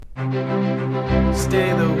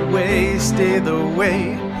Stay the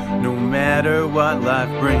way, no matter what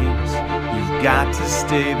life brings, you've got to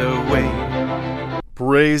stay the way.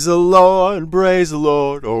 Praise the Lord,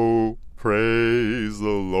 oh, praise the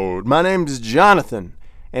Lord. My name is Jonathan,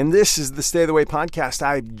 and this is the Stay the Way podcast.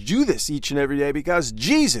 I do this each and every day because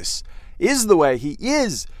Jesus is the way. He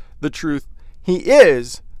is the truth. He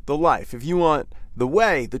is the life. If you want the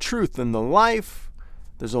way, the truth, and the life,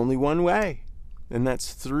 there's only one way, and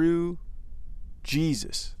that's through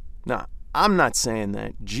Jesus. Now, I'm not saying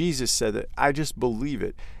that. Jesus said it. I just believe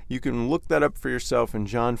it. You can look that up for yourself in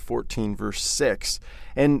John 14, verse 6.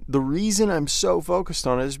 And the reason I'm so focused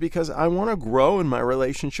on it is because I want to grow in my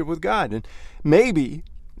relationship with God. And maybe,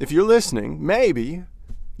 if you're listening, maybe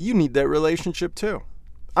you need that relationship too.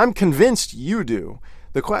 I'm convinced you do.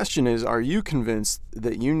 The question is, are you convinced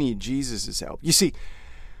that you need Jesus' help? You see,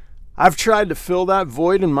 I've tried to fill that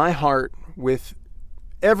void in my heart with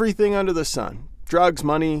everything under the sun. Drugs,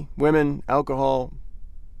 money, women, alcohol,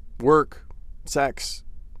 work, sex,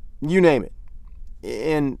 you name it.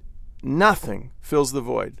 And nothing fills the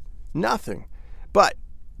void. Nothing. But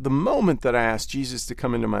the moment that I asked Jesus to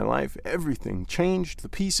come into my life, everything changed. The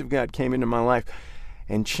peace of God came into my life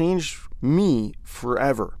and changed me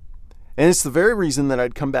forever. And it's the very reason that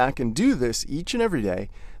I'd come back and do this each and every day,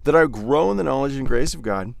 that I'd grow in the knowledge and grace of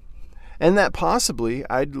God, and that possibly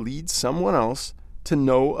I'd lead someone else to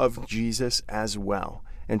know of Jesus as well.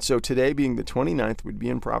 And so today, being the 29th, would be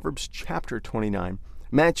in Proverbs chapter 29,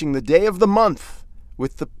 matching the day of the month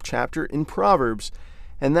with the chapter in Proverbs.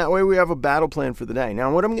 And that way we have a battle plan for the day.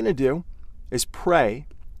 Now, what I'm going to do is pray,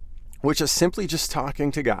 which is simply just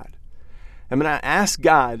talking to God. I'm going to ask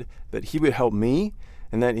God that He would help me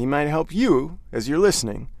and that He might help you, as you're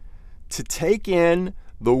listening, to take in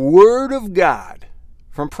the Word of God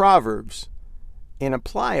from Proverbs and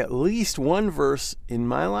apply at least one verse in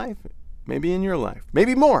my life, maybe in your life,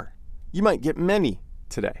 maybe more. You might get many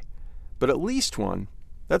today, but at least one.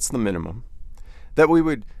 That's the minimum. That we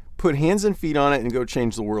would put hands and feet on it and go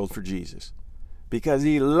change the world for Jesus. Because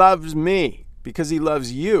He loves me, because He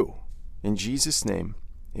loves you. In Jesus' name,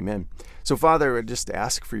 amen. So, Father, I would just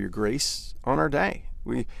ask for your grace on our day.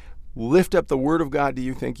 We lift up the Word of God to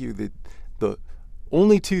you. Thank you that the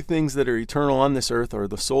only two things that are eternal on this earth are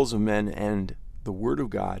the souls of men and the Word of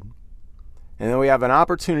God. And then we have an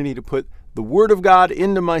opportunity to put the Word of God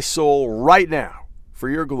into my soul right now for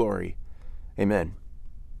your glory. Amen.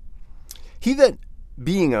 He that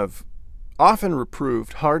being of often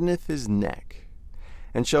reproved hardeneth his neck,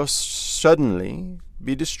 and shall suddenly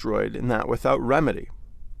be destroyed, and that without remedy.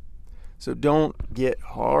 So don't get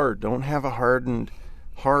hard. Don't have a hardened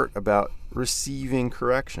heart about receiving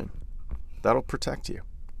correction. That'll protect you.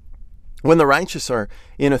 When the righteous are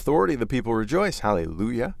in authority, the people rejoice.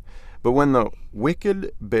 Hallelujah. But when the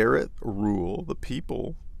wicked beareth rule, the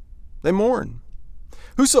people, they mourn.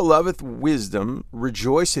 Whoso loveth wisdom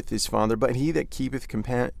rejoiceth his father, but he that keepeth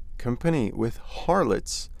company with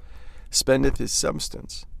harlots spendeth his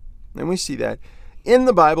substance. And we see that in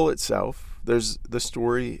the Bible itself. There's the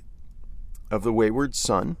story of the wayward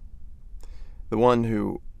son, the one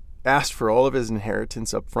who asked for all of his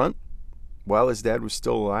inheritance up front while his dad was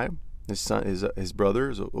still alive. His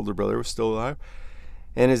older brother was still alive.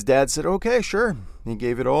 And his dad said, okay, sure. He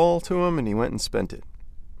gave it all to him, and he went and spent it.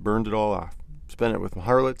 Burned it all off. Spent it with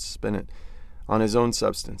harlots, spent it on his own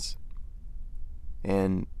substance.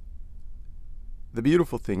 And the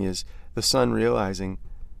beautiful thing is, the son, realizing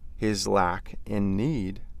his lack and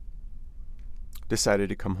need, decided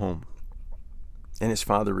to come home. And his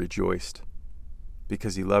father rejoiced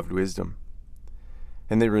because he loved wisdom.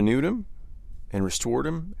 And they renewed him and restored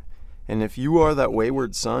him. And if you are that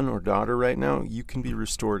wayward son or daughter right now, you can be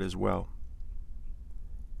restored as well.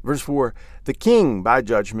 Verse 4, the king by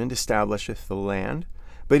judgment establisheth the land,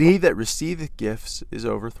 but he that receiveth gifts is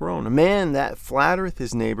overthrown. A man that flattereth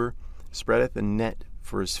his neighbor spreadeth a net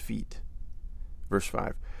for his feet. Verse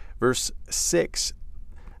 5. Verse 6,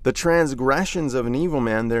 the transgressions of an evil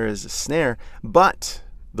man there is a snare, but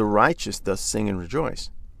the righteous doth sing and rejoice.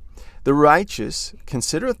 The righteous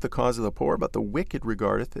considereth the cause of the poor, but the wicked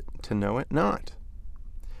regardeth it to know it not.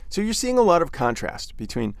 So you're seeing a lot of contrast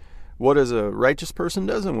between what does a righteous person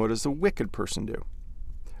does and what does a wicked person do.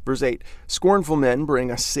 Verse 8, scornful men bring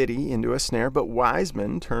a city into a snare, but wise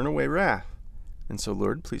men turn away wrath. And so,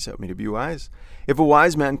 Lord, please help me to be wise. If a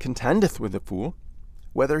wise man contendeth with a fool,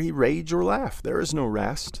 whether he rage or laugh, there is no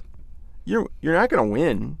rest. You're not going to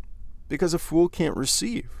win because a fool can't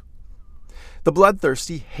receive. The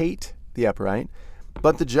bloodthirsty hate the upright,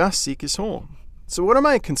 but the just seek his soul. So what am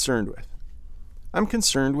I concerned with? I'm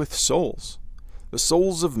concerned with souls, the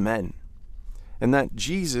souls of men. and that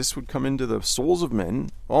Jesus would come into the souls of men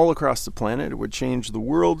all across the planet. It would change the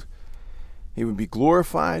world. He would be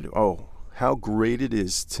glorified. Oh, how great it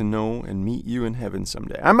is to know and meet you in heaven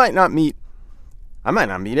someday. I might not meet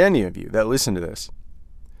any of you that listen to this,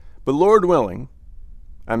 but Lord willing,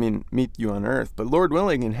 meet you on earth, but Lord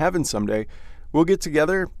willing, in heaven someday, we'll get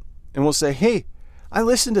together and we'll say, hey, I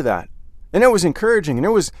listened to that, and it was encouraging, and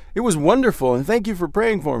it was wonderful, and thank you for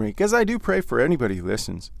praying for me, because I do pray for anybody who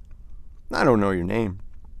listens. I don't know your name.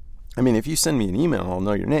 If you send me an email, I'll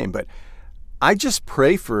know your name, but I just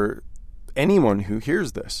pray for anyone who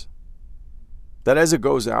hears this, that as it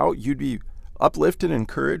goes out, you'd be uplifted and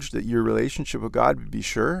encouraged, that your relationship with God would be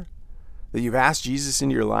sure, that you've asked Jesus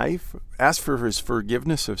into your life, asked for his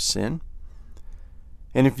forgiveness of sin.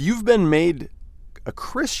 And if you've been made a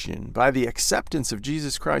Christian by the acceptance of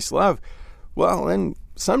Jesus Christ's love, well, then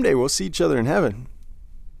someday we'll see each other in heaven.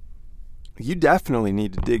 You definitely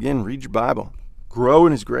need to dig in, read your Bible, grow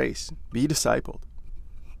in his grace, be discipled.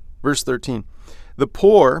 Verse 13, the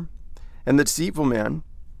poor and the deceitful man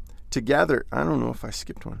together. I don't know if I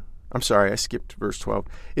skipped one. I'm sorry, I skipped verse 12.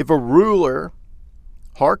 If a ruler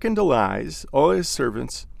hearken to lies, all his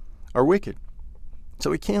servants are wicked.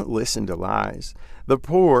 So he can't listen to lies. The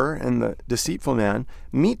poor and the deceitful man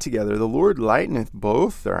meet together. The Lord lighteneth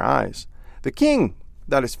both their eyes. The king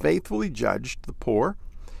that is faithfully judged the poor,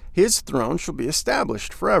 his throne shall be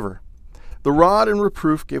established forever. The rod and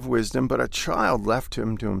reproof give wisdom, but a child left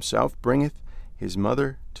him to himself bringeth his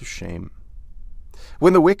mother to shame.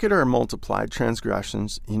 When the wicked are multiplied,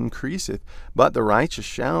 transgressions increaseth, but the righteous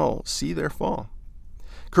shall see their fall.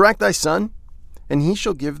 Correct thy son, and he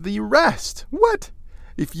shall give thee rest. What?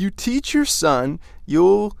 If you teach your son,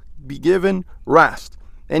 you'll be given rest.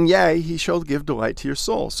 And yea, he shall give delight to your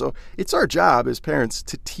soul. So it's our job as parents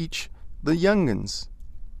to teach the young'uns.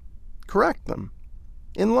 Correct them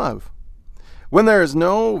in love. When there is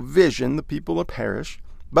no vision, the people will perish,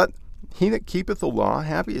 but he that keepeth the law,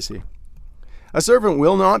 happy is he. A servant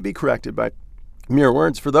will not be corrected by mere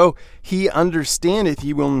words, for though he understandeth,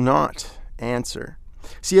 he will not answer.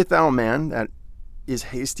 Seest thou a man that is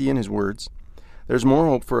hasty in his words? There's more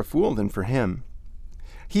hope for a fool than for him.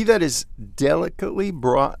 He that is delicately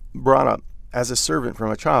brought up as a servant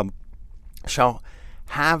from a child shall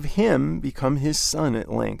have him become his son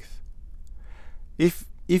at length.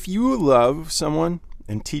 If you love someone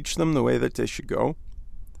and teach them the way that they should go,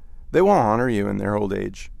 they will honor you in their old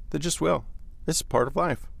age. They just will. It's part of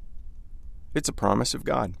life. It's a promise of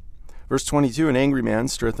God. Verse 22, an angry man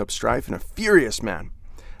stirreth up strife, and a furious man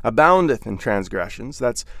aboundeth in transgressions.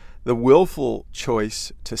 That's the willful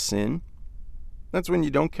choice to sin. That's when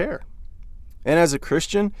you don't care. And as a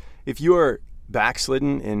Christian, if you are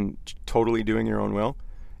backslidden and totally doing your own will,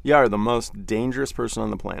 you are the most dangerous person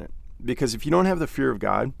on the planet. Because if you don't have the fear of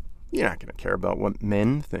God, you're not going to care about what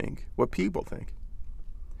men think, what people think.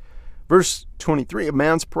 Verse 23, a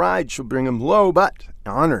man's pride shall bring him low, but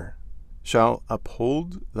honor shall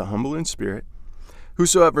uphold the humble in spirit.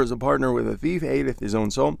 Whosoever is a partner with a thief hateth his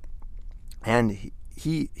own soul, and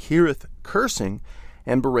he heareth cursing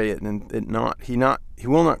and bereaveth it not. He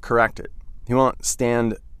will not correct it. He won't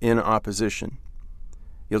stand in opposition.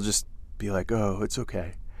 He'll just be like, oh, it's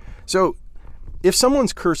okay. So if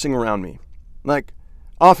someone's cursing around me, like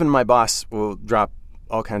often my boss will drop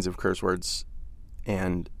all kinds of curse words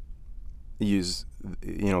and use,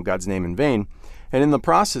 God's name in vain. And in the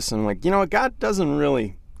process, I'm like, God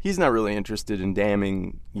he's not really interested in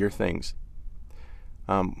damning your things.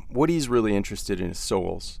 What he's really interested in is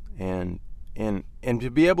souls. And to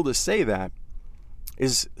be able to say that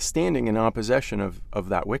is standing in opposition of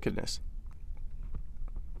that wickedness.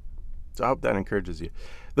 So I hope that encourages you.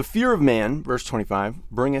 The fear of man, verse 25,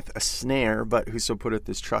 bringeth a snare, but whoso putteth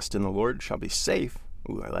his trust in the Lord shall be safe.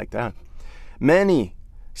 Ooh, I like that. Many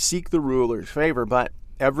seek the ruler's favor, but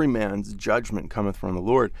every man's judgment cometh from the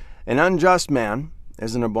Lord. An unjust man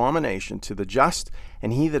is an abomination to the just,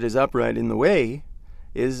 and he that is upright in the way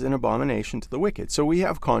is an abomination to the wicked. So we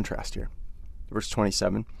have contrast here. Verse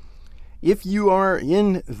 27, if you are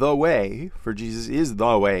in the way, for Jesus is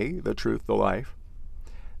the way, the truth, the life,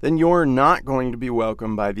 then you're not going to be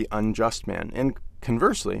welcomed by the unjust man. And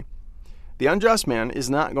conversely, the unjust man is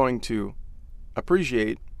not going to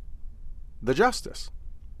appreciate the justice.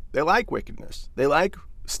 They like wickedness. They like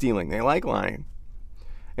stealing. They like lying.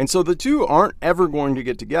 And so the two aren't ever going to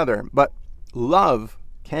get together, but love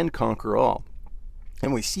can conquer all.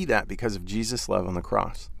 And we see that because of Jesus' love on the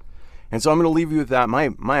cross. And so I'm going to leave you with that.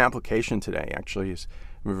 My application today actually is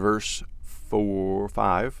verse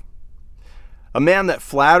 5. A man that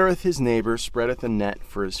flattereth his neighbor spreadeth a net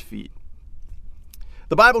for his feet.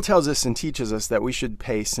 The Bible tells us and teaches us that we should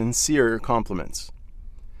pay sincere compliments.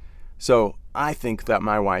 So I think that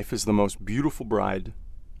my wife is the most beautiful bride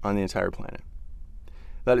on the entire planet.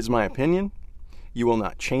 That is my opinion. You will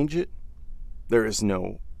not change it. There is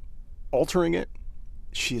no altering it.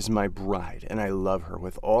 She is my bride, and I love her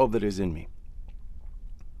with all that is in me.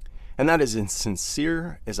 And that is as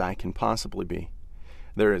sincere as I can possibly be.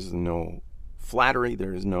 There is no flattery,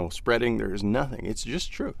 there is no spreading, there is nothing. It's just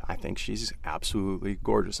true. I think she's absolutely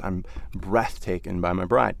gorgeous. I'm breathtaken by my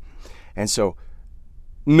bride. And so,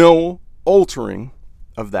 no altering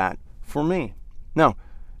of that for me. Now,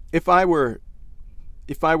 if I were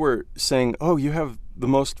saying, oh, you have the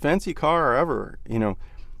most fancy car ever,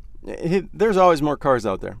 there's always more cars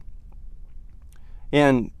out there.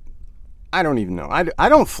 And I don't even know. I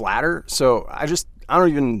don't flatter, so I don't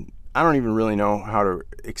even really know how to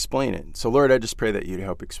explain it. So Lord, I just pray that you'd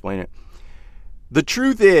help explain it. The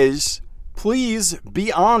truth is, please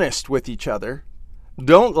be honest with each other.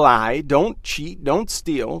 Don't lie, don't cheat, don't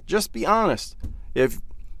steal. Just be honest. If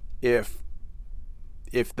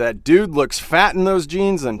that dude looks fat in those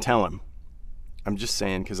jeans, then tell him. I'm just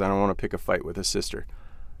saying because I don't want to pick a fight with a sister,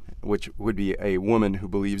 which would be a woman who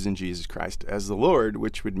believes in Jesus Christ as the Lord,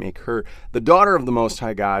 which would make her the daughter of the Most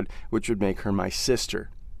High God, which would make her my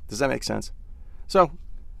sister. Does that make sense? So,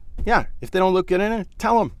 yeah, if they don't look good in it,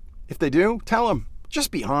 tell them. If they do, tell them.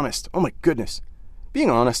 Just be honest. Oh my goodness. Being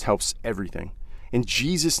honest helps everything. In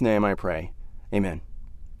Jesus' name I pray. Amen.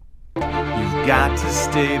 You've got to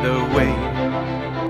stay the way